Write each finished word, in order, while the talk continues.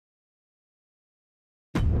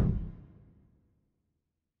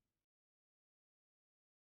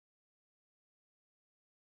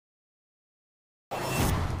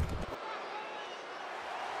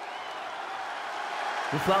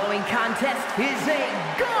The following contest is a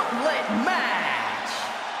gauntlet match.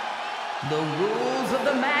 The rules of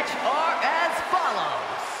the match are as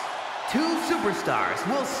follows. Two superstars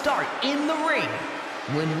will start in the ring.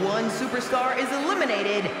 When one superstar is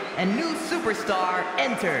eliminated, a new superstar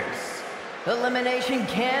enters. Elimination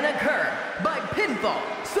can occur by pinfall,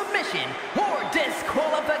 submission, or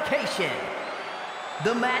disqualification.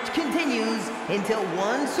 The match continues until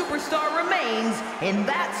one superstar remains, and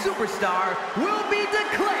that superstar will be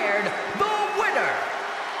declared the winner.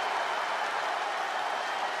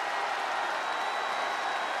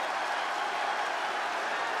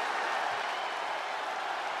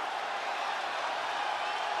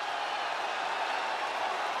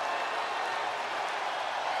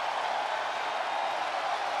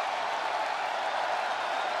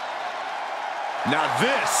 Now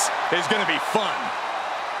this is going to be fun.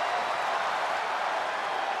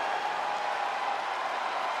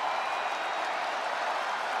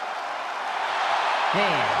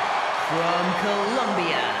 And from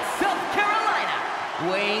Columbia, South Carolina,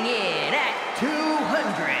 weighing in at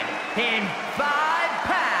 205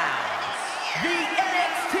 pounds, the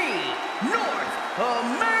NXT North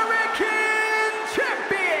American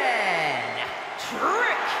Champion,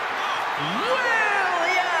 Trick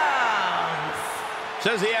Williams.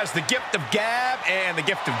 Says he has the gift of gab and the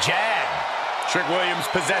gift of jab. Trick Williams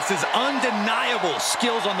possesses undeniable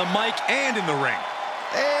skills on the mic and in the ring.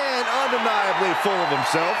 And undeniably full of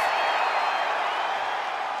himself.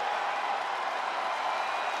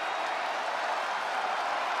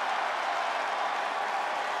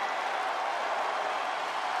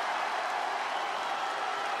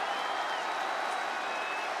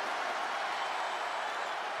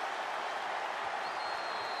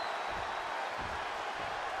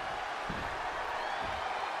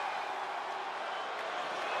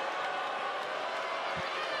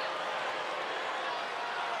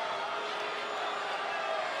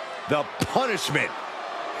 The punishment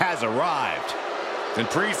has arrived. And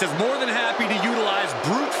Priest is more than happy to utilize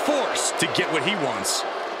brute force to get what he wants.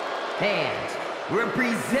 And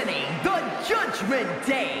representing the Judgment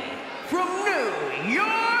Day from New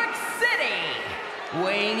York City,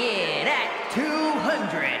 weighing in at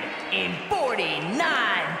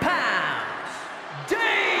 249 pounds,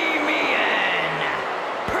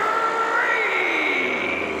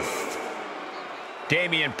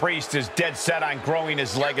 Damian Priest is dead set on growing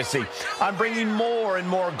his legacy, on bringing more and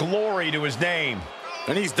more glory to his name.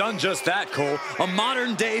 And he's done just that, Cole. A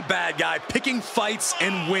modern-day bad guy picking fights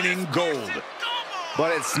and winning gold.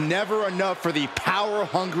 But it's never enough for the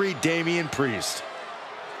power-hungry Damian Priest.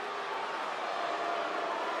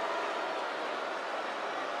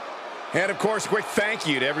 And, of course, a quick thank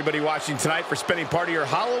you to everybody watching tonight for spending part of your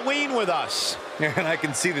Halloween with us. And I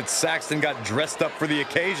can see that Saxton got dressed up for the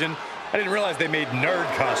occasion. I didn't realize they made nerd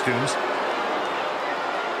costumes.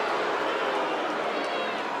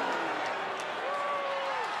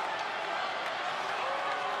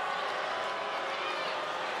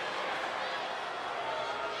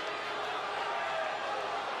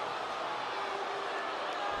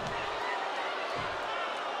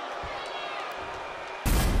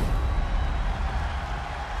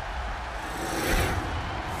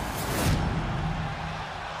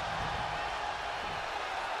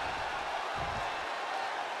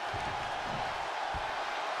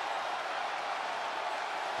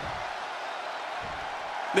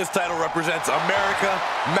 This title represents America,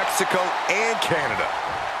 Mexico, and Canada.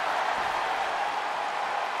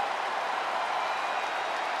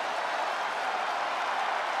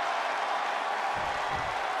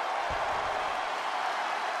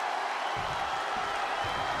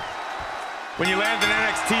 When you land in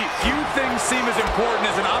NXT, few things seem as important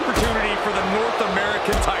as an opportunity for the North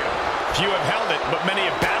American title. Few have held it, but many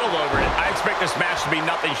have battled over it. I expect this match to be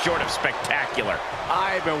nothing short of spectacular.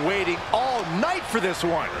 I've been waiting all night for this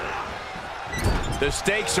one. The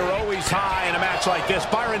stakes are always high in a match like this.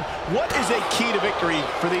 Byron, what is a key to victory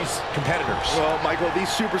for these competitors? Well, Michael,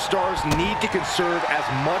 these superstars need to conserve as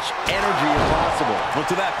much energy as possible. Well,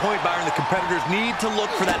 to that point, Byron, the competitors need to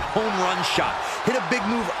look for that home run shot. Hit a big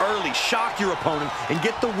move early, shock your opponent, and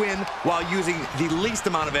get the win while using the least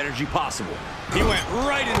amount of energy possible. He went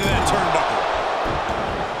right into that turnbuckle.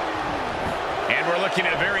 And we're looking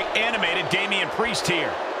at a very animated Damian Priest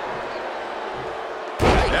here.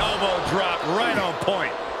 Elbow drop right on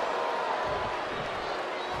point.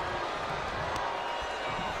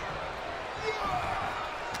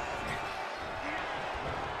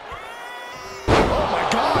 Oh, my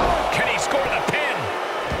God. Can he score the pin?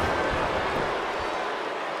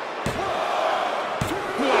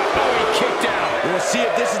 Oh, he kicked out. We'll see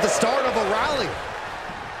if this is the start of a rally.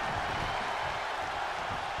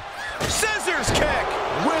 Scissors kick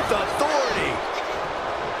with authority.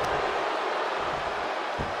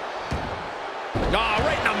 Oh,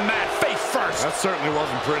 right in the mat, face first. That certainly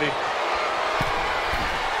wasn't pretty.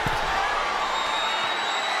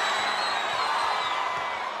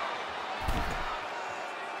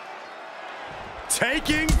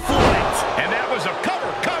 Taking flight. And that was a cover.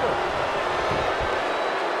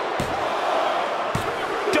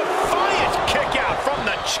 Defiant kick out from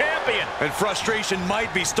the champion. And frustration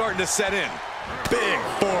might be starting to set in. Big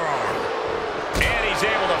forearm. And he's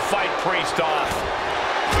able to fight Priest off.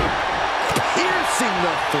 Piercing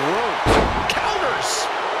the throat. Counters.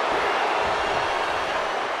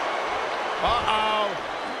 Uh-oh.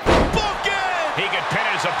 Book it! He could pin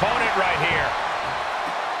his opponent right here.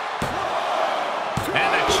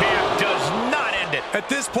 And the champ does not end it. At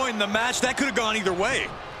this point in the match, that could have gone either way.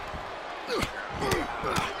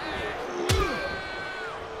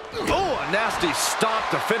 Oh, a nasty stop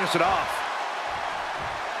to finish it off.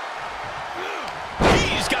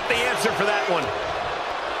 He's got the answer for that one.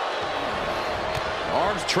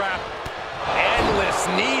 Arms trapped. Endless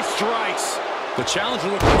knee strikes. The challenger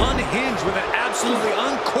looked unhinged with an absolutely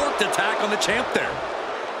uncorked attack on the champ there.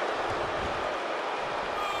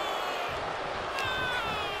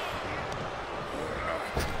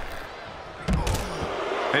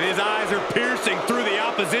 And his eyes are piercing through the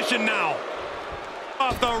opposition now.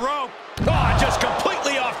 Off the rope. Oh, just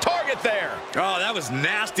completely off target there. Oh, that was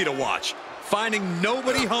nasty to watch. Finding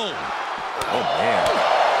nobody home. Oh, man.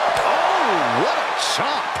 Oh, what a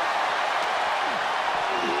chop.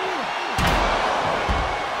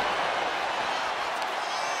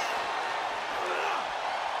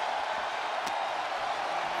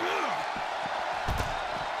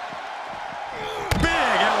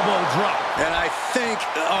 Big elbow drop. And I think,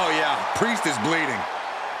 oh yeah, Priest is bleeding.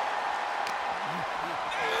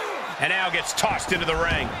 And now gets tossed into the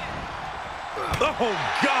ring. Oh,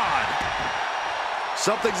 God.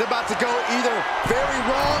 Something's about to go either very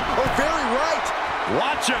wrong or very right.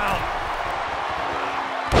 Watch out.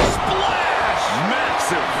 Splash.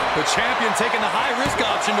 Massive. The champion taking the high-risk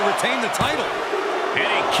option to retain the title. And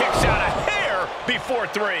he kicks out a hair before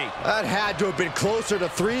 3. That had to have been closer to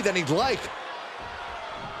 3 than he'd like.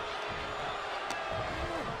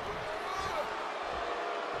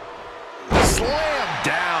 Slam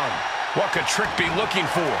down. What could Trick be looking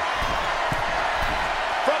for?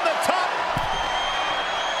 From the top.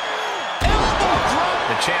 Elbow drop.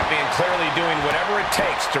 The champion clearly doing whatever it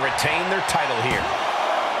takes to retain their title here.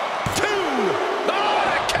 2. Oh,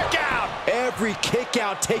 and a kick out. Every kick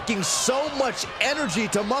out taking so much energy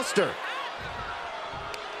to muster.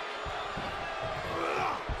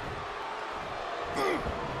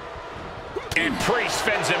 And Priest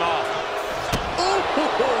fends him off.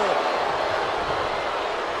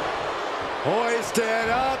 Hoisted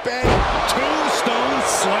up and tombstone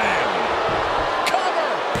slam.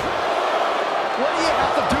 Cover! What do you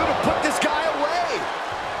have to do to put this guy away?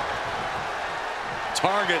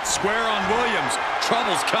 Target square on Williams.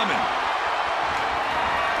 Trouble's coming.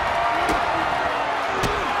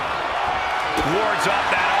 Wards off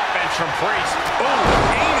that offense from Priest. Oh,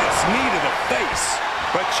 heinous knee to the face.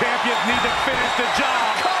 But champions need to finish the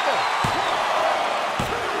job. Cover!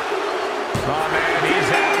 Oh, man, he's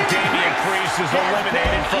out. Damian Priest is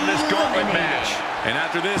eliminated from this gauntlet match. And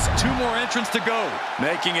after this, 2 more entrants to go.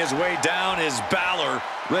 Making his way down is Balor,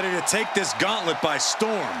 ready to take this gauntlet by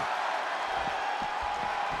storm.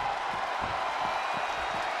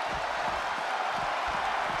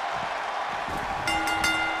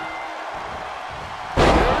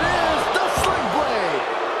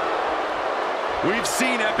 We've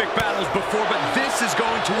seen epic battles before, but this is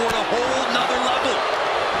going toward a whole nother level.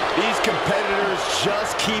 These competitors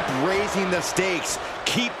just keep raising the stakes,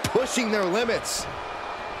 keep pushing their limits.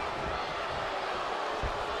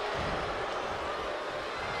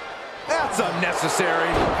 That's unnecessary.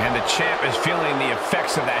 And the champ is feeling the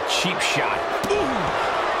effects of that cheap shot. Ooh.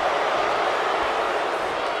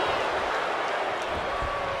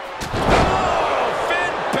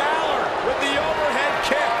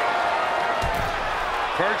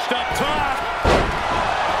 Perched up top.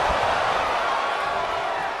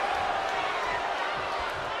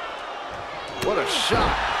 What a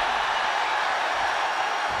shot.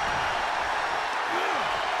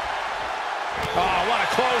 Oh, what a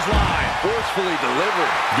clothesline. Forcefully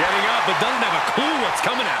delivered. Getting up, but doesn't have a clue what's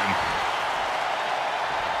coming at him.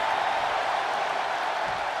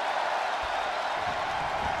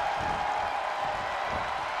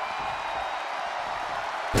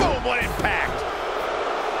 Boom, what impact.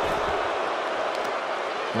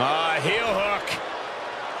 Heel hook.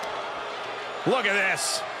 Look at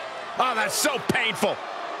this. Oh, that's so painful.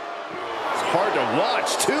 hard to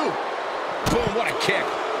watch, too. Boom, what a kick.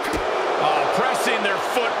 Pressing their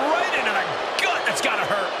foot right into the gut. That's got to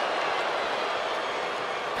hurt.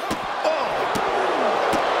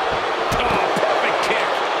 Perfect kick.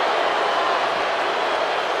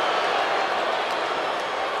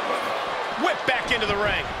 Whip back into the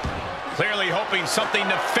ring. Clearly hoping something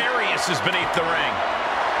nefarious is beneath the ring.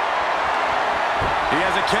 He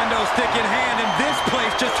has a kendo stick in hand, and this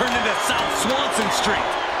place just turned into South Swanson Street.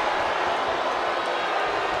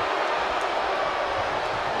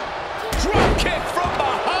 Drop kick from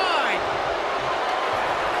behind.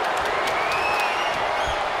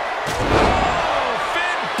 Oh,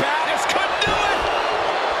 Finn Balor couldn't do it.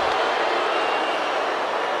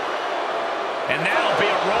 And that'll be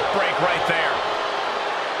a rope break right there.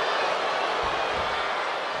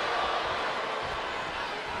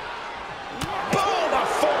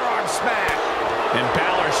 And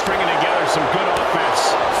Balor stringing together some good offense.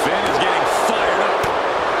 Finn is getting fired up.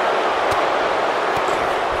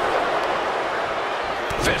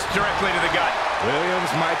 Fist directly to the gut.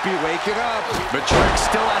 Williams might be waking up. But Trick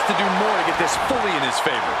still has to do more to get this fully in his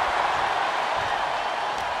favor.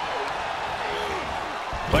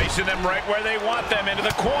 Placing them right where they want them, into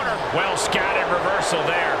the corner. Well scattered reversal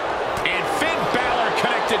there. And Finn Balor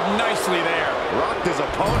connected nicely there. Rocked his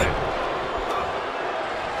opponent.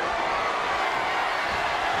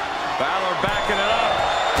 Balor backing it up.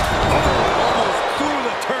 Oh, almost through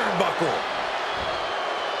the turnbuckle.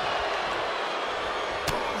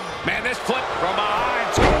 Man, this flip from behind.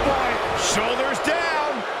 Schoolboy. Shoulders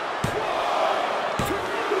down.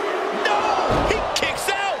 No! He kicks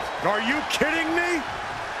out. Are you kidding me?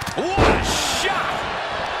 What a shot!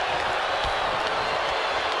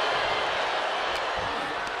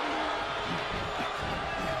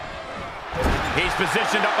 He's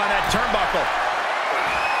positioned up on that turnbuckle.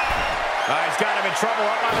 He's got him in trouble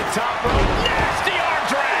up on the top rope. Nasty arm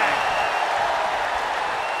drag.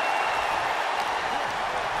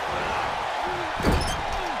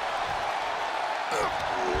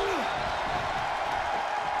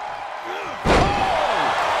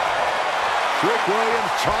 Trick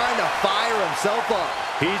Williams trying to fire himself up.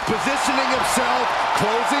 He's positioning himself,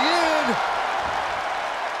 closing in.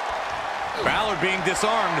 Balor being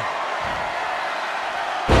disarmed.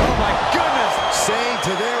 Oh, my goodness. Saying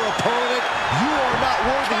to their opponent, you are not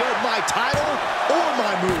worthy of my title or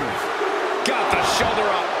my move. Got the shoulder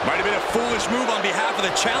up. Might have been a foolish move on behalf of the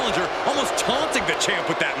challenger, almost taunting the champ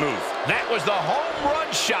with that move. That was the home run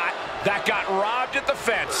shot that got robbed at the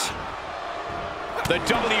fence. The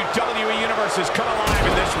WWE Universe has come alive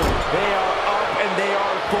in this one. They are up and they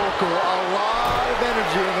are vocal. A lot of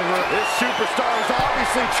energy in the room. This superstar is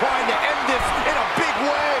obviously trying to end this in a big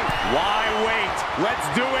way. Why wait? Let's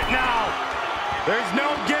do it now. There's no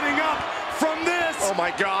getting up from this. Oh my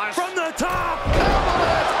gosh. From the top.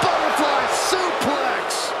 Avalanche butterfly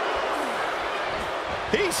suplex.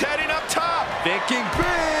 He's heading up top. Thinking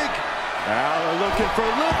big. Now they're looking for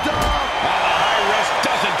liftoff. The high risk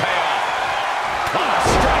doesn't pay off.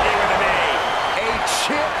 Striking with a knee. A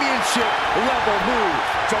championship level move.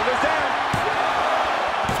 Shoulders down.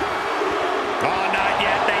 Oh, not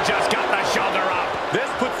yet. They just got the shoulder up. This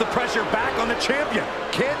puts the pressure back on the champion.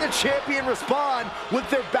 Can the champion respond with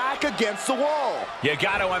their back against the wall? You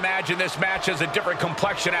got to imagine this match has a different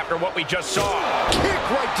complexion after what we just saw. Kick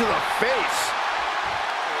right to the face.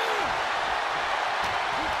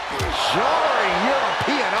 Jarring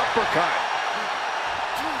European uppercut.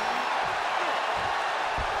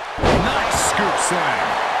 Nice scoop slam.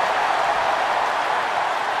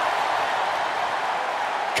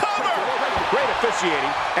 Cover! Great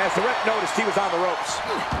officiating as the ref noticed he was on the ropes.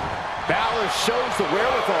 Balor shows the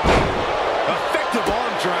wherewithal. Effective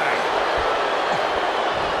arm drag.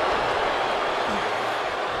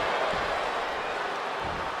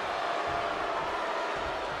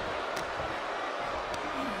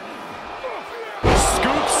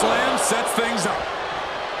 Scoop slam sets things up.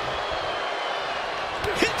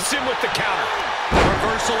 Hits him with the counter.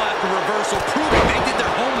 Reversal after reversal, proving they did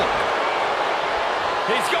their homework.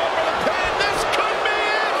 He's going for the pin. This could be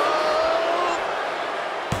it.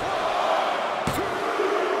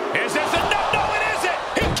 Is this enough? No, it isn't.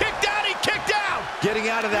 He kicked out. He kicked out. Getting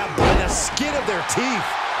out of that by the skin of their teeth.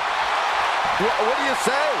 What do you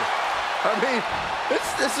say? I mean, this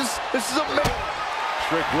is amazing.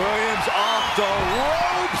 Trick Williams off the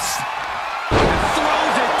ropes.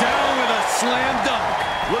 Throws it down with a slam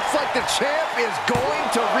dunk. Looks like the champ is going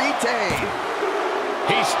to retain.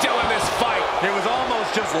 He's still in this fight. It was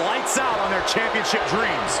almost just lights out on their championship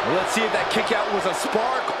dreams. Let's see if that kick out was a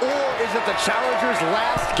spark or is it the challenger's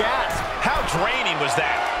last gasp? How draining was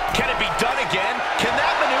that? Can it be done again? Can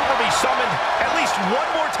that maneuver be summoned summoned at least one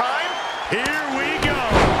more time. Here we go.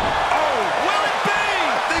 Oh, will it be?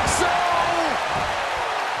 I think so.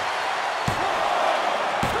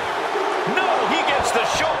 No, he gets the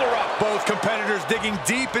shoulder up. Both competitors digging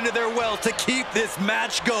deep into their well to keep this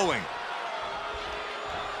match going.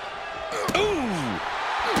 Ooh!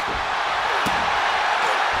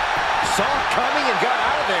 Saw it coming and got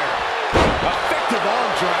out of there. Effective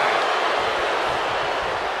arm drag.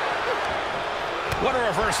 What a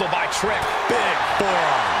reversal by Trick. Big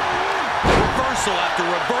forearm. Reversal after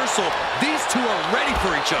reversal. These two are ready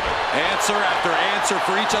for each other. Answer after answer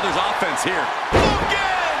for each other's offense here.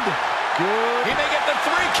 Bookend! Good. He may get the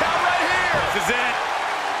 3 count right here. This is it.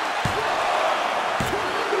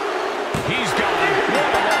 He's gone. What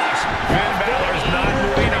a loss. Finn Balor's not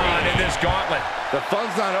moving on in this gauntlet. The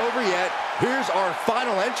fun's not over yet. Here's our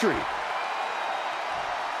final entry.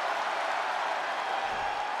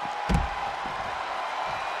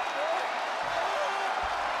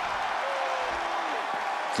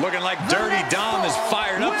 It's looking like Dirty Dom is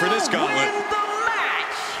fired up for this gauntlet. Win the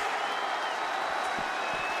match.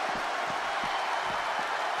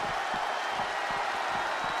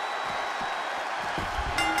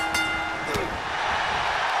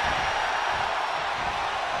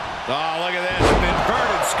 Oh, look at this. An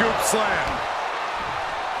inverted scoop slam.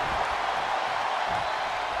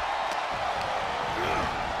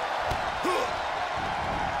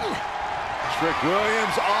 Trick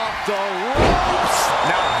Williams off the ropes.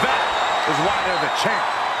 Now that is why they're the champ.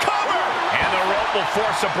 Cover! And the rope will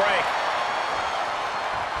force a break.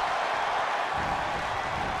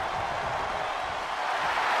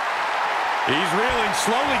 He's reeling,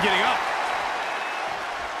 slowly getting up.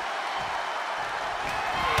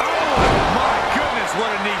 Oh, my goodness,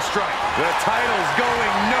 what a knee strike. The title's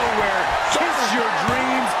going nowhere. Kiss your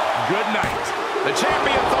dreams. Good night. The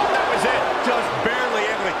champion thought that was it. Just barely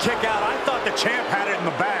able to kick out. I thought the champ had it in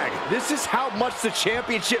the bag. This is how much the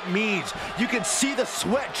championship means. You can see the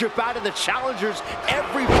sweat drip out of the challengers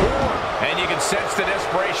every pore. And you can sense the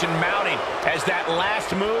desperation mounting as that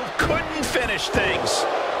last move couldn't finish things.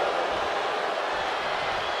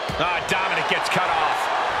 Dominic gets cut off.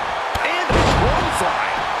 And a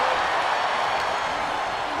clothesline.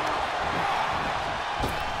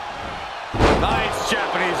 Nice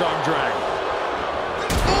Japanese arm drag.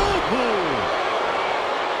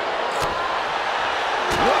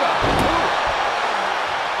 What a move.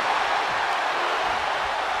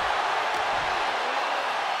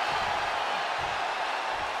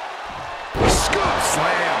 Scoop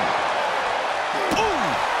slam. Ooh.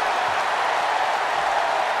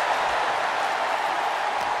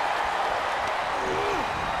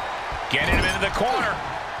 Getting him into the corner.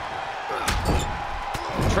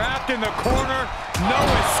 Trapped in the corner. No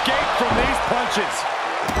escape from these punches.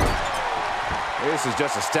 This is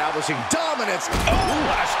just establishing dominance.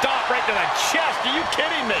 Oh, a stop right to the chest. Are you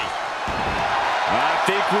kidding me? I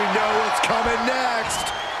think we know what's coming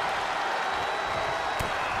next.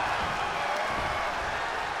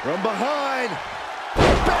 From behind.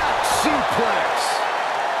 Back suplex.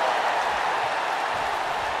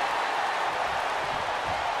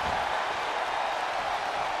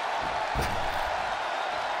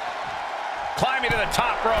 Climbing to the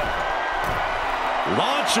top rope.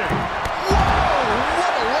 Launching. Whoa,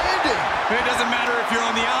 what a landing. It doesn't matter if you're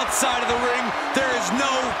on the outside of the ring. There is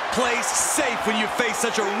no place safe when you face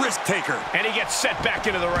such a risk taker. And he gets set back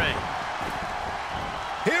into the ring.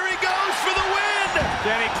 Here he goes for the win.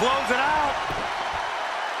 Can he close it out?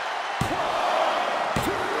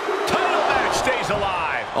 Title match stays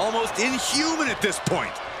alive. Almost inhuman at this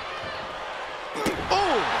point.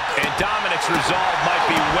 Oh. And Dominic's resolve might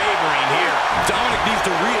be wavering here. Dominic needs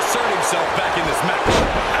to reassert himself back in this match.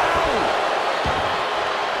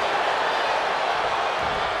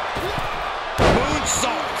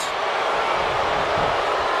 Moonsault.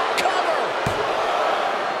 Cover.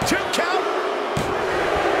 2 count.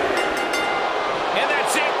 And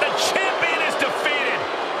that's it. The champion is defeated.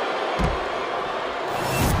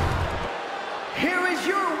 Here is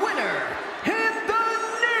your winner, and the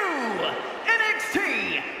new NXT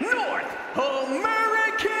North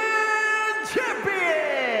American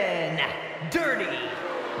Champion, Dirty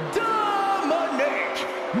Dominic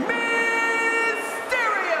Mysterio.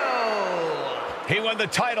 He won the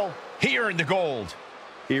title. He earned the gold.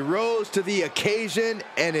 He rose to the occasion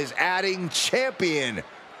and is adding champion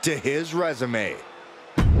to his resume.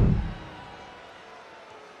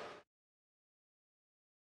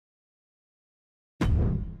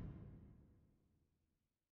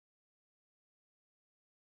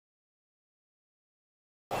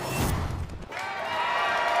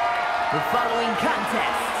 The following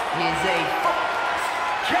contest is a Falls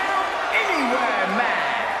Count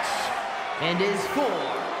and is for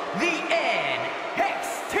the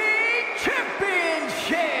NXT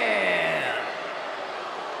Championship.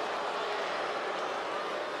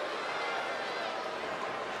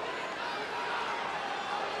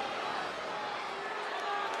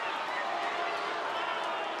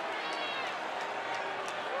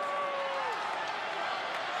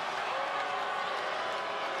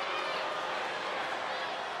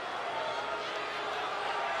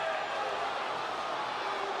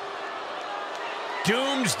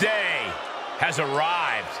 Doomsday has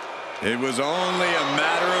arrived. It was only a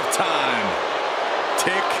matter of time.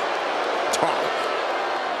 Tick tock.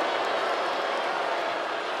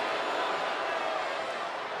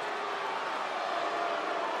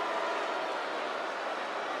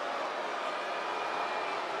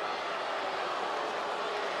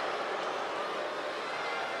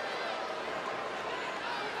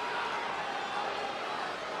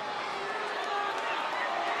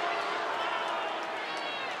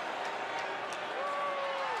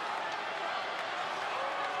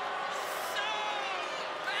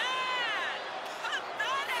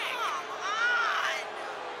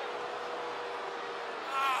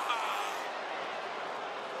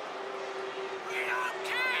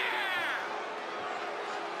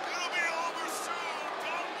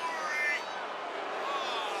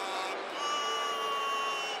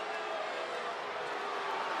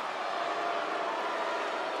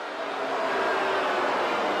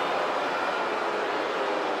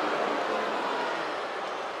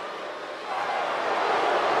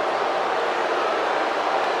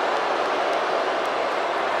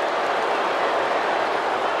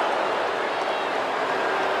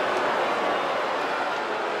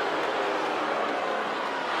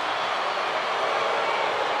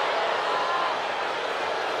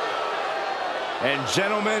 And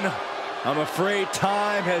gentlemen, I'm afraid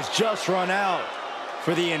time has just run out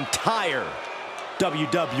for the entire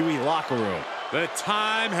WWE locker room. The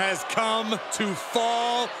time has come to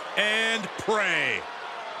fall and pray.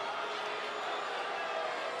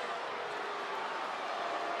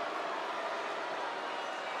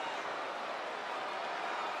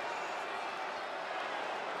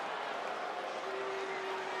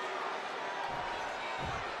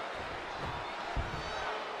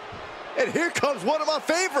 And here comes one of my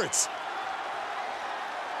favorites.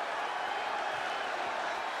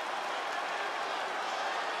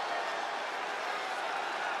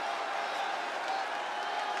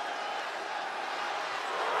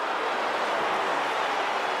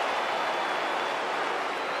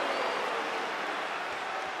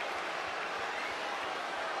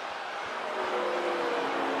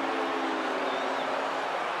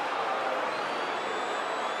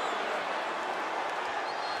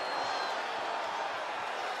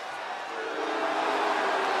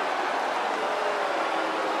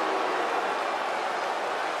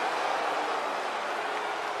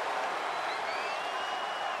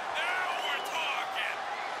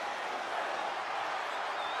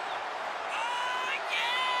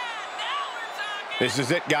 This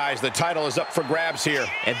is it, guys. The title is up for grabs here.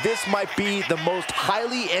 And this might be the most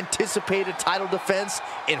highly anticipated title defense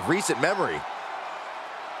in recent memory.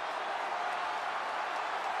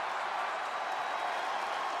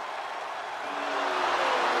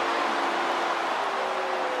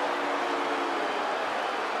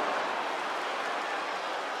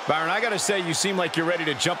 Byron, I gotta say, you seem like you're ready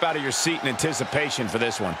to jump out of your seat in anticipation for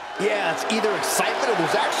this one. Yeah, it's either excitement or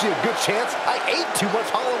there's actually a good chance I ate too much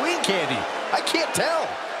Halloween candy. I can't tell.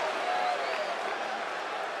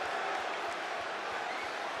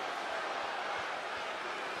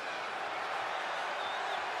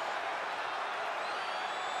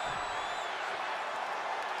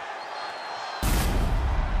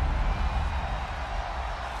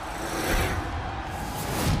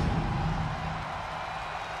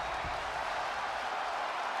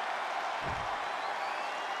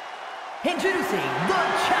 Introducing the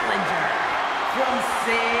challenger from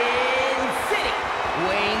Sin City,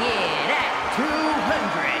 weighing in at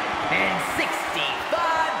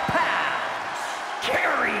 265 pounds,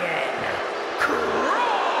 Karrion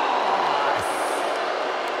Kross.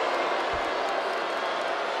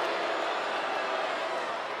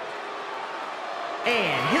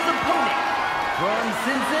 And his opponent from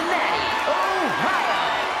Cincinnati,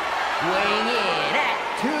 Ohio, weighing in at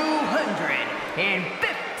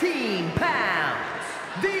 215 pounds,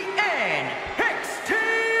 the NXT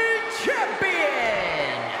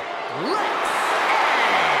Champion, Lex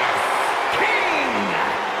King.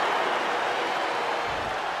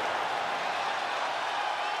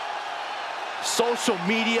 Social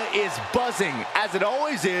media is buzzing, as it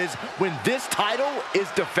always is when this title is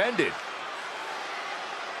defended.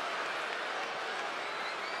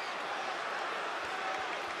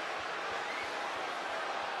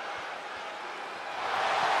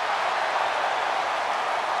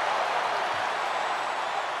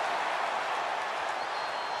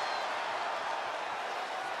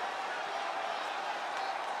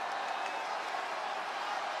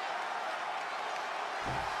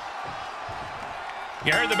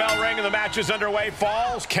 You heard the bell ring and the match is underway.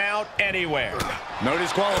 Falls count anywhere. No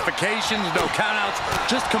disqualifications, no countouts,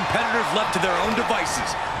 just competitors left to their own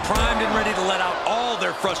devices, primed and ready to let out all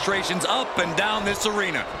their frustrations up and down this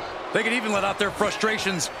arena. They could even let out their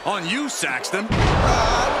frustrations on you, Saxton.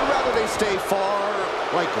 I would rather they stay far,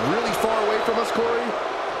 like really far away from us, Corey.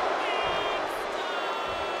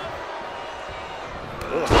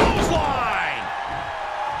 Clothesline!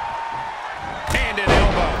 And an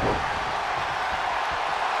elbow.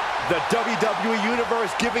 The WWE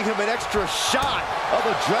Universe giving him an extra shot of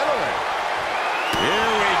adrenaline.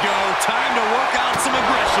 Here we go. Time to work out some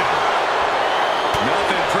aggression.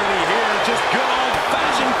 Nothing pretty here. Just good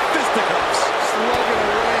old-fashioned fisticuffs. Slugging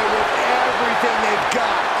away with everything they've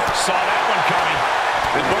got. Saw that one coming.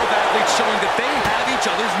 And both athletes showing that they have each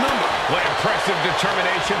other's number. What impressive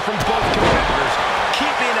determination from both competitors.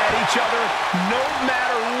 Keeping at each other no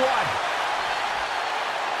matter what.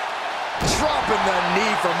 Dropping the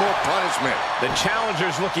knee for more punishment. The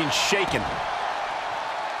challenger's looking shaken.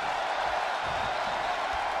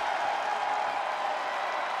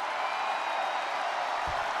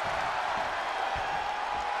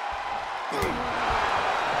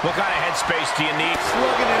 What kind of headspace do you need?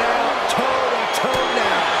 Slugging it out, toe-to-toe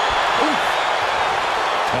now. Oof.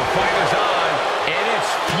 The fight is on, and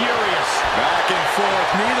it's furious. Back and forth,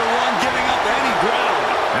 neither one giving up any ground.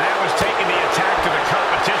 And that was taking the attack to the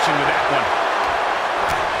competition with that one.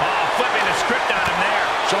 Oh, flipping the script on him there.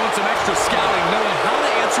 Showing some extra scouting, knowing how to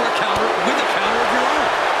answer a counter with a counter of your own.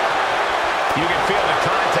 You can feel the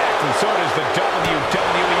contact, and so does the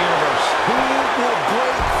WWE Universe. Who will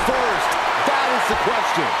break first? That is the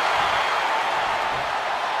question.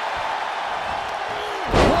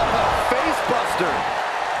 What a face buster.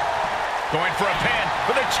 Going for a pin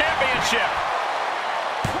for the championship.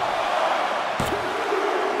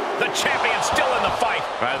 The champion's still in the fight.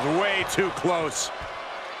 That's way too close.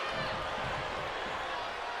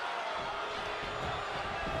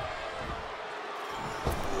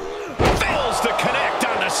 Fails to connect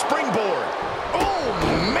on the springboard. Oh,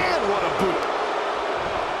 man, what a boot.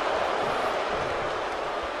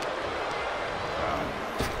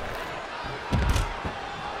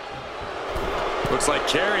 Looks like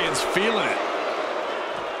Karrion's feeling it.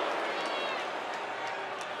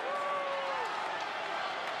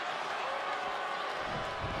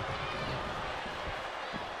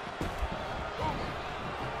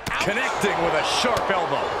 Connecting with a sharp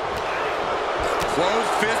elbow.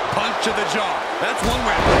 Closed fist punch to the jaw. That's one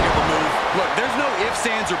way to think of the move. Look, there's no ifs,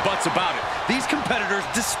 ands, or buts about it. These competitors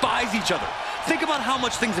despise each other. Think about how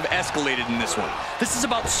much things have escalated in this one. This is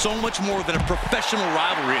about so much more than a professional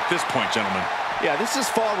rivalry at this point, gentlemen. Yeah, this is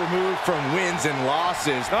far removed from wins and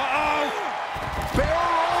losses. Uh-oh! Barrel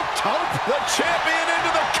roll tope. The champion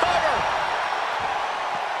into the cover.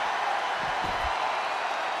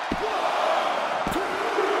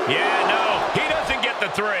 Yeah, no, he doesn't get the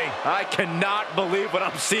three. I cannot believe what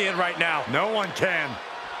I'm seeing right now. No one can.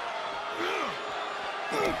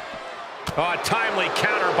 Oh, a timely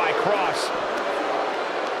counter by Cross.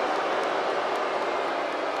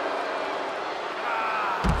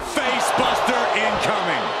 Facebuster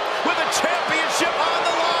incoming. With the championship on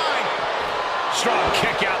the line. Strong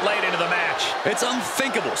kick out late into the match. It's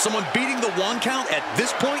unthinkable. Someone beating the one count at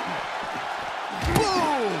this point.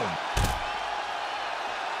 Boom!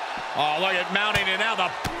 Oh, look at mounting, and now the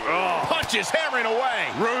punch is hammering away.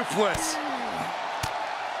 Ruthless.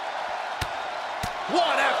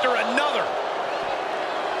 One after another.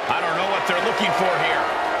 I don't know what they're looking for here.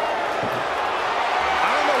 I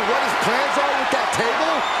don't know what his plans are with that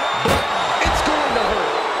table, but it's going to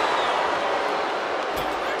hurt.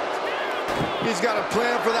 He's got a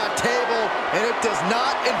plan for that table, and it does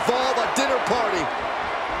not involve a dinner party.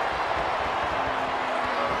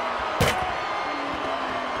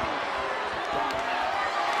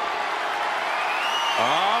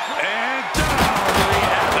 Up and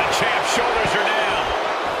down. The champ's shoulders are down.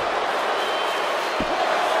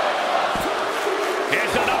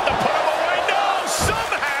 It's enough to put him away. No,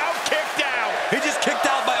 somehow kicked out. He just kicked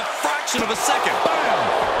out by a fraction of a second. Bam!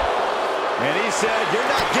 And he said, "You're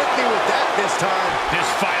not getting me with that this time." This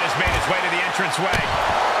fight has made its way to the entranceway.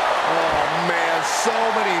 Oh, man, so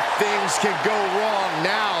many things can go wrong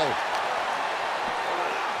now.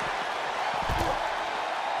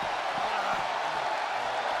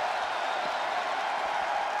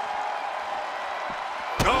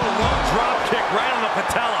 Oh, low drop kick right on the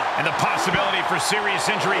patella. And the possibility for serious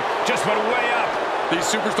injury just went way up. These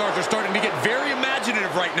superstars are starting to get very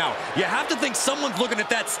imaginative right now. You have to think someone's looking at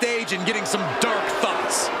that stage and getting some dark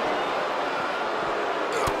thoughts.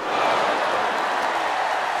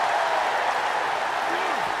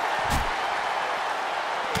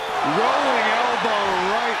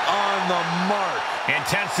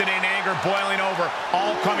 intensity and anger boiling over,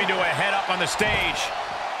 all coming to a head up on the stage.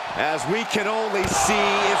 As we can only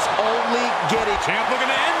see, it's only getting... Champ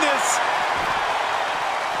looking to end this.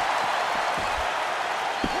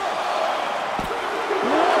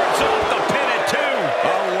 Wards off the pin at 2.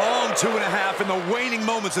 A long 2.5 in the waning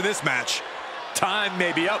moments of this match. Time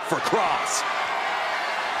may be up for Cross.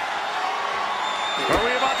 Are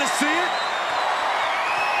we about to see it?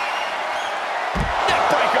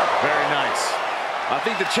 Neckbreaker. Very nice. I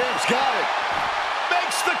think the champ's got it.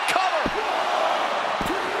 Makes the cover.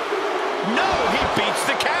 No, he beats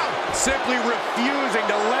the count. Simply refusing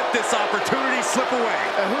to let this opportunity slip away.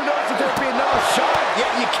 And who knows if there'll be another shot, yet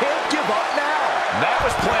you can't give up now. That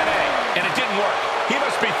was plan A, and it didn't work. He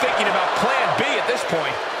must be thinking about plan B at this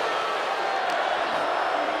point.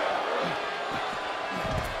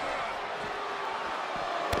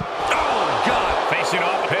 Oh, God. Facing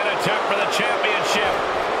off, pin attempt for the championship.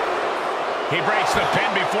 He breaks the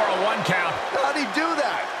pin before a 1 count. How'd he do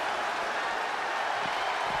that?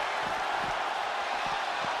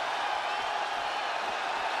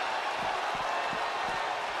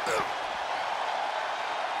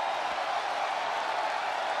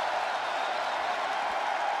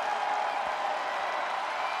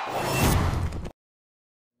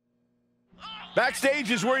 Backstage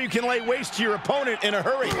is where you can lay waste to your opponent in a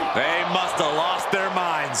hurry. They must have lost their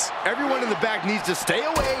minds. Everyone in the back needs to stay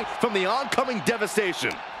away from the oncoming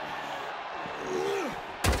devastation.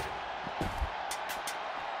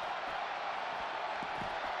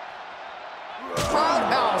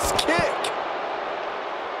 Roundhouse kick.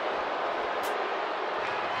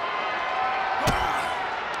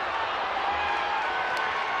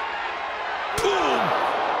 Boom.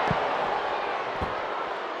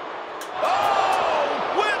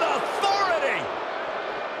 Oh, with authority.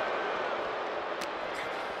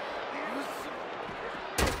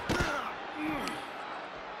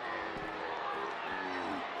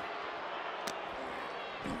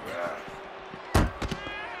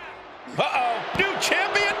 Uh-oh, new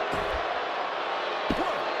champion.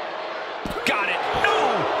 Got it. No,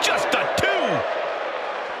 just a 2.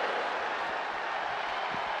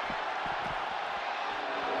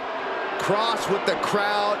 Cross with the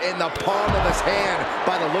crowd in the palm of his hand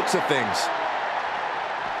by the looks of things.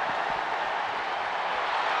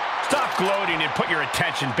 Stop gloating and put your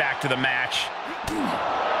attention back to the match.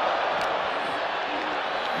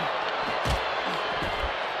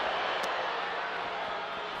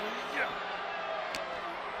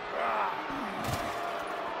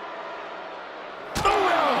 The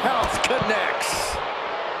roundhouse connects.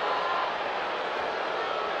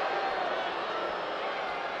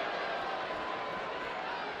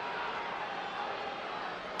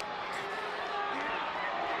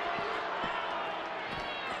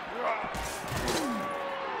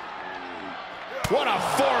 What a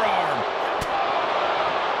forearm.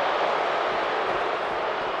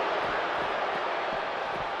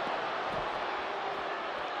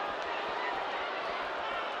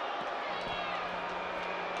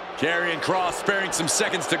 Karrion Kross sparing some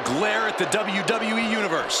seconds to glare at the WWE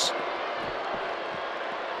Universe.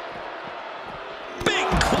 Big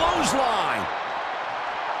clothesline.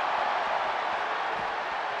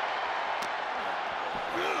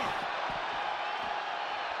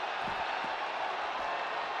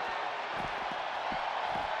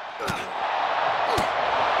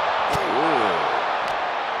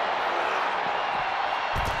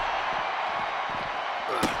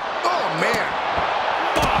 Oh, man.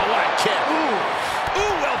 Oh, what a kick.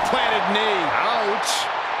 Ooh, well-planted knee. Ouch.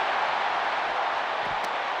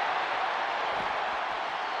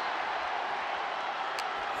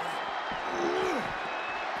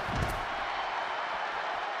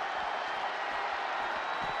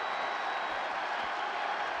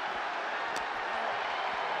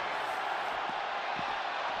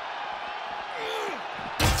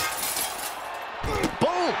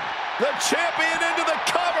 Boom! The champion into the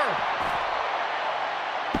cover!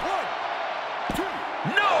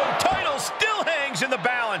 No, title still hangs in the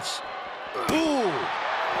balance. Ooh!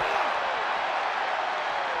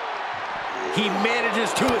 He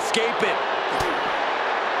manages to escape it.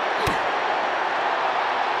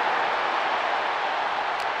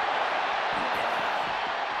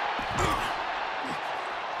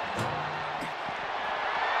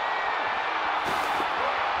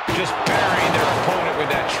 Just burying their opponent with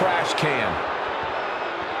that trash can.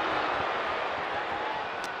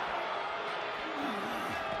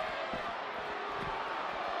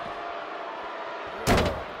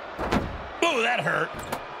 Ooh, that hurt.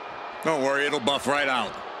 Don't worry, it'll buff right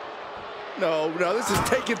out. No, this is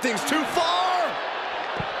taking things too far.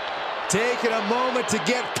 Taking a moment to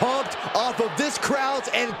get pumped pumped off of this crowd's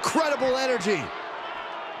incredible energy.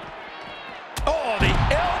 Oh, the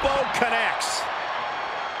elbow connects.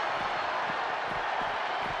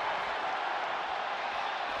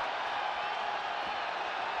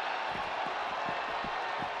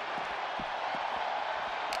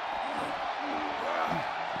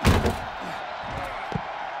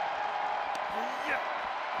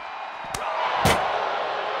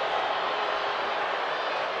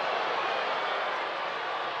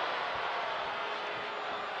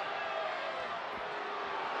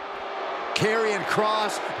 Karrion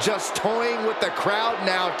Kross just toying with the crowd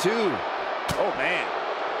now, too. Oh, man.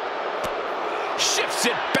 Shifts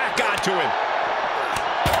it back onto him.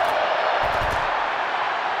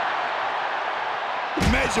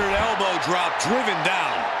 Measured elbow drop driven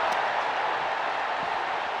down.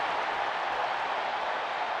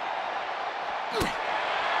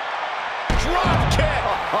 Drop kick.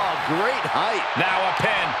 Oh, great height. Now a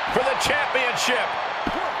pin for the championship.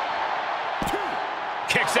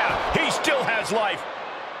 Kicks out. He still has life.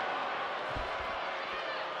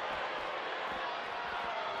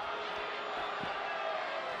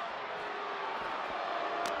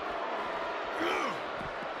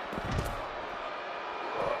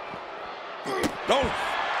 Oh!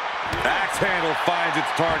 Axe handle finds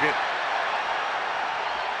its target.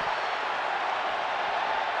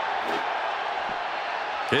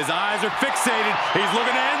 His eyes are fixated. He's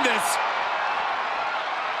looking to end this.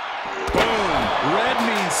 Boom. Red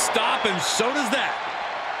means stop, and so does that.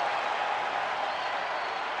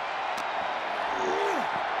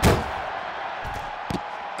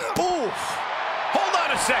 Oof. Hold on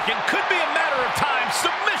a second. Could be a matter of time.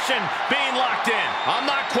 Submission being locked in. I'm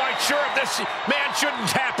not quite sure if this man shouldn't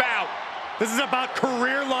tap out. This is about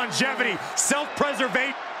career longevity,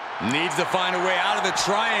 self-preservation. Needs to find a way out of the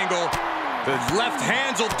triangle. The left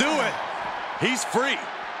hands will do it. He's free.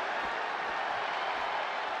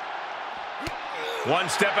 One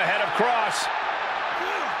step ahead of Kross.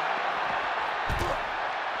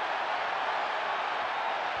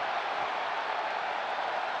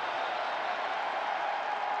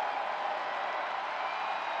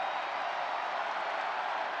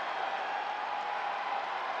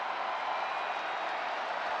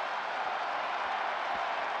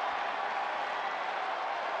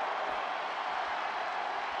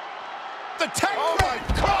 The tech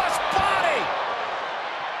cross body.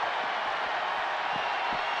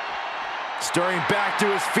 Stirring back to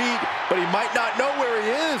his feet, but he might not know where he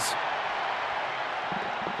is.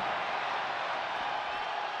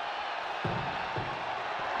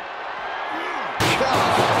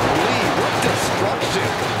 Golly, what destruction.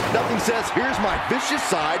 Nothing says, here's my vicious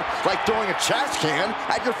side, like throwing a trash can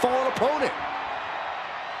at your fallen opponent.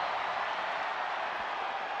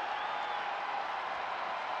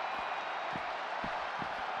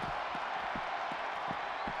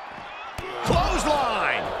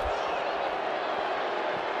 Clothesline.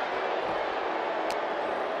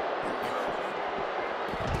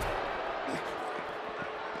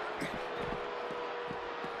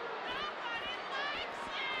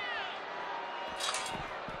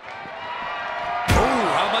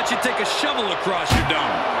 How about you take a shovel across your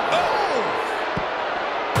dome? Oh!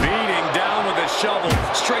 Beating down with a shovel,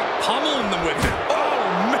 straight pummeling them with it. Oh,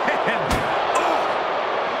 man! Oh!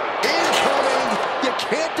 Incoming! You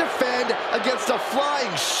can't defend against a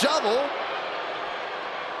flying shovel.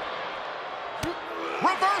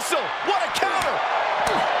 Reversal. What a counter.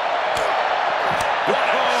 What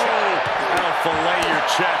a shot. That'll fillet your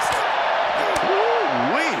chest.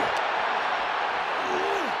 Woo-wee.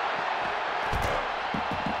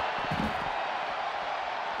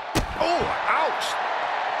 Oh, ouch.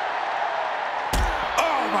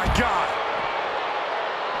 Oh, my God.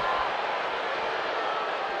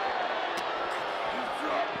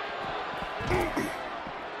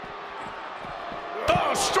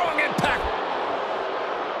 Oh, strong impact.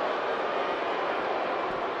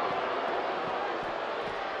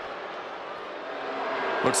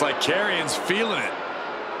 Looks like Karrion's feeling it.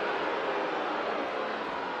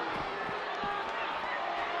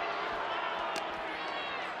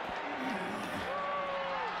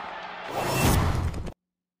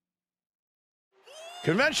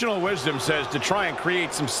 Conventional wisdom says to try and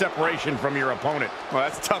create some separation from your opponent. Well,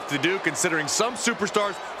 that's tough to do considering some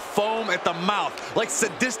superstars foam at the mouth like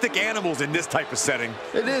sadistic animals in this type of setting.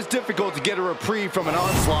 It is difficult to get a reprieve from an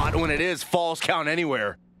onslaught when it is falls count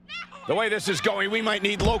anywhere. The way this is going, we might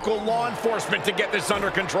need local law enforcement to get this under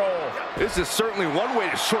control. This is certainly one way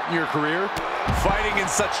to shorten your career. Fighting in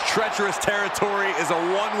such treacherous territory is a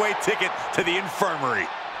one-way ticket to the infirmary.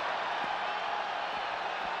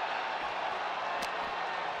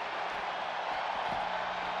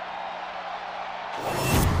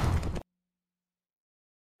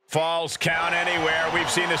 Falls count anywhere. We've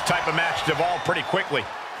seen this type of match devolve pretty quickly.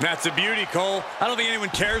 That's a beauty, Cole. I don't think anyone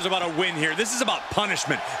cares about a win here. This is about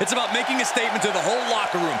punishment. It's about making a statement to the whole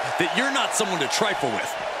locker room that you're not someone to trifle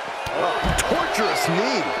with. Torturous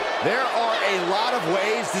knee. There are a lot of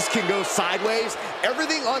ways this can go sideways.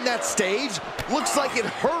 Everything on that stage looks like it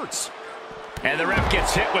hurts. And the ref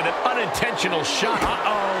gets hit with an unintentional shot.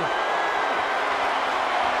 Uh-oh.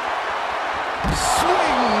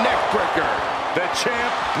 Swing neck breaker. The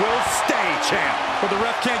champ will stay champ. But the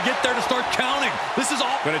ref can't get there to start counting. This is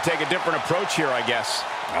all going to take a different approach here, I guess.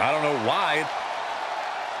 I don't know why.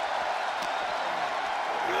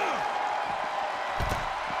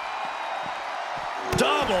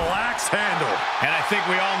 Double axe handle. And I think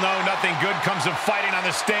we all know nothing good comes of fighting on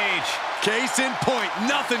the stage. Case in point,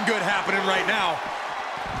 nothing good happening right now.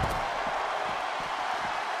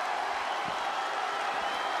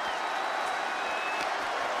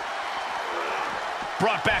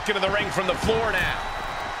 Brought back into the ring from the floor now.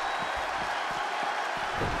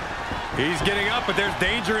 He's getting up, but there's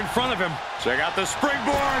danger in front of him. Check out the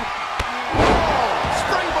springboard. Oh,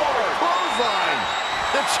 springboard. Clothesline.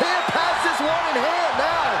 The champ has this one in hand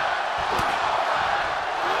now.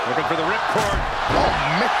 Looking for the ripcord. Oh,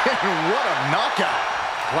 man, what a knockout.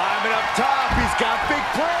 Climbing up top. He's got big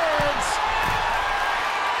plans.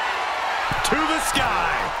 To the sky.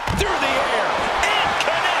 Through the air. And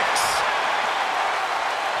connects.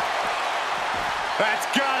 That's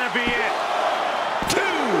gotta be it. 2.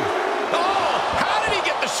 Oh, how did he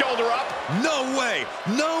get the shoulder up? No way.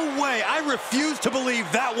 No way. I refuse to believe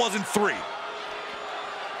that wasn't 3.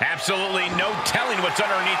 Absolutely no telling what's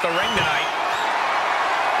underneath the ring tonight.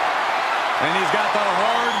 And he's got the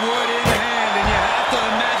hardwood in hand, and you have to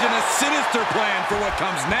imagine a sinister plan for what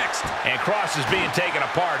comes next. And Cross is being taken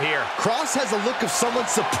apart here. Cross has a look of someone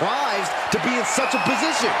surprised to be in such a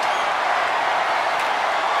position.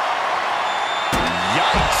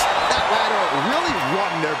 Yikes! That ladder really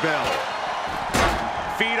rung their bell.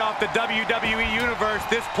 Feed off the WWE Universe.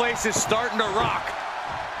 This place is starting to rock.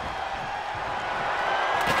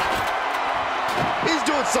 He's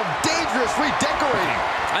doing some dangerous redecorating.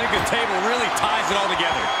 I think the table really ties it all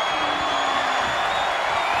together.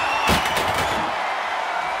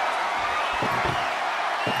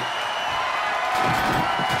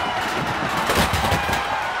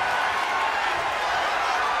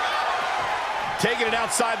 Taking it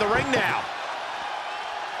outside the ring now.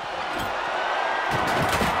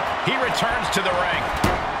 He returns to the ring.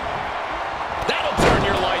 That'll turn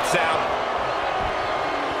your lights out.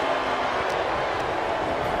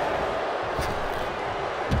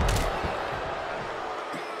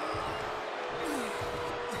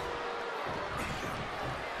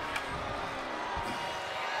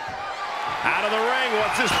 Out of the ring,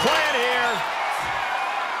 what's his plan here?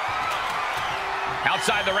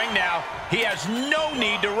 Outside the ring now, he has no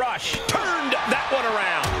need to rush. Turned that one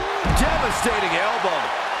around. Devastating elbow.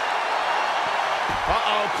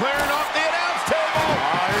 Uh-oh, clearing off the announce table.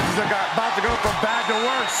 This is about to go from bad to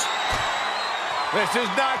worse. This is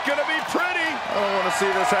not going to be pretty. I don't want to see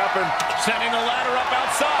this happen. Sending the ladder up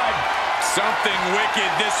outside. Something wicked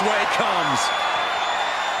this way comes.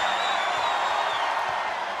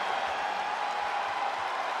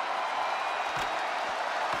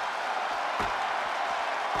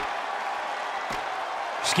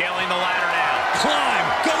 Scaling the ladder now. Climb!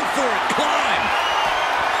 Go for it! Climb!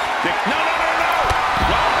 No!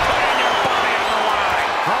 Well, putting your body on the line.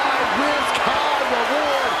 High risk, high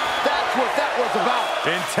reward. That's what that was about.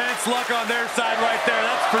 Intense luck on their side right there,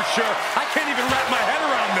 that's for sure. I can't even wrap my head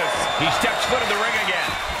around this. He steps foot in the ring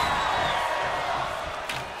again.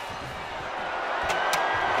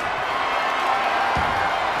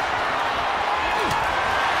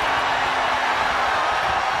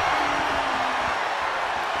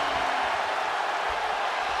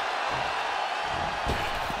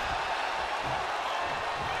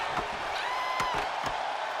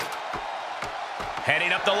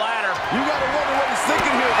 Heading up the ladder. You got to wonder what he's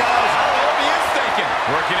thinking here, guys. I hope he is thinking.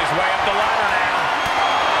 Working his way up the ladder now.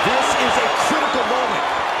 This is a critical moment.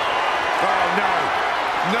 Oh, no.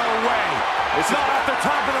 No way. It's not off the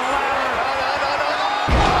top of the ladder.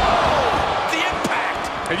 The impact.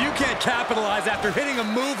 If you can't capitalize after hitting a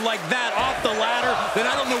move like that off the ladder, then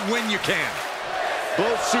I don't know when you can.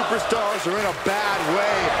 Both superstars are in a bad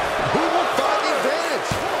way. Who will find the advantage?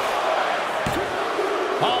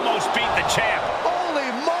 Almost beat the champ. Holy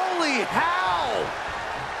moly, how?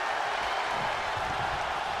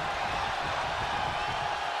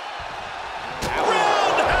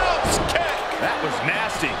 Roundhouse kick. That was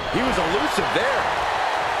nasty. He was elusive there.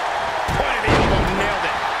 Point of the elbow, nailed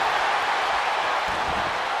it.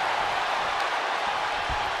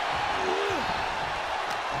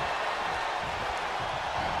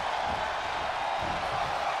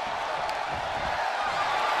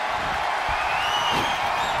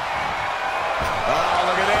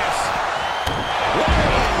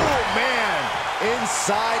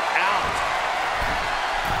 inside out.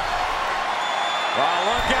 Oh,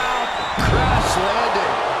 look out. Crash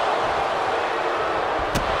landing.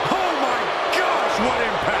 Oh, my gosh, what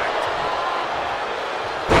impact.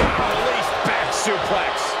 Release back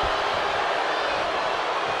suplex.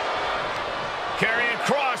 Carrying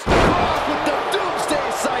cross. Cross with the Doomsday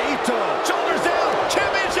Saito. Shoulders down.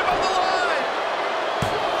 Championship on the line.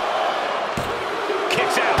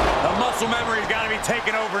 Kicks out. The muscle memory's got to be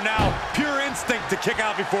taken over now. Pure instinct to kick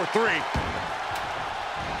out before 3.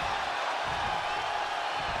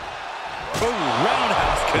 Oh,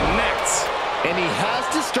 roundhouse connects. And he has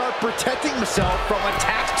to start protecting himself from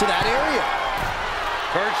attacks to that area.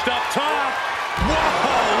 Perched up top. Whoa,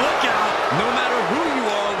 look out. No matter who you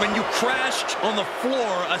are, when you crash on the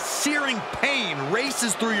floor, a searing pain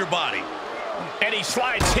races through your body. And he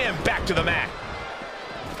slides him back to the mat.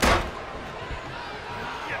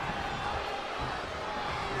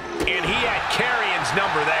 And he had Karrion's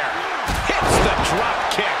number there. Hits the drop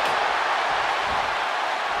kick.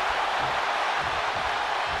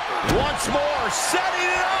 Once more, setting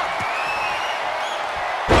it up.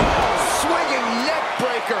 Swinging neck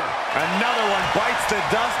breaker. Another one bites the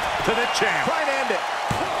dust to the champ. Try and end it.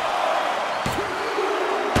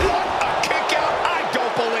 What a kick out. I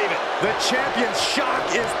don't believe it. The champion's shock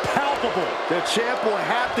is palpable. The champ will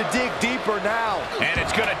have to dig deeper now. And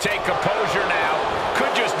it's going to take composure now.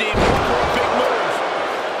 Could just need one more big move.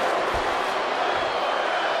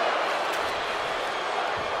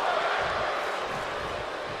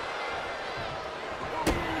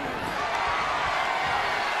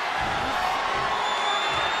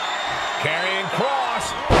 Carrying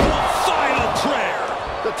cross. Final prayer.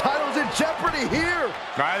 The title's in jeopardy here.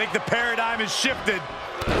 I think the paradigm has shifted.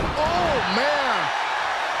 Oh, man.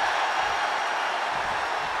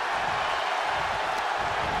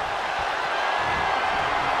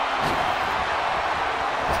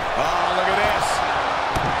 Oh, look at this.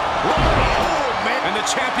 Oh, man. And the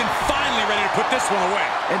champion finally ready to put this one away.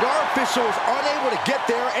 And our official is unable to get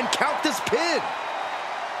there and count this pin.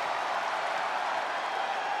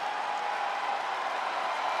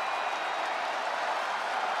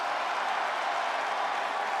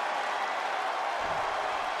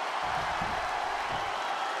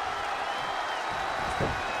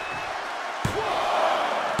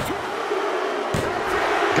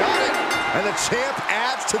 Got it. And the champ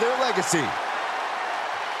adds to their legacy.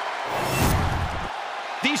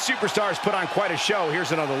 These superstars put on quite a show.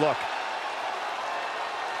 Here's another look.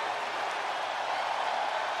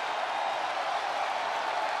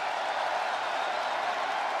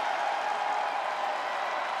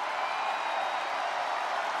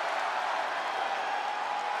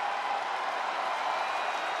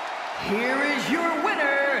 Here is your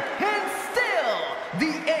winner, and still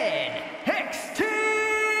the NXT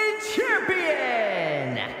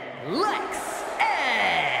Champion, Lex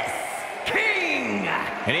S. King.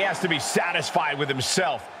 And he has to be satisfied with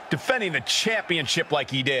himself, defending the championship like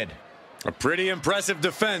he did. A pretty impressive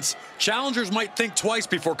defense. Challengers might think twice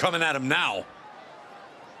before coming at him now.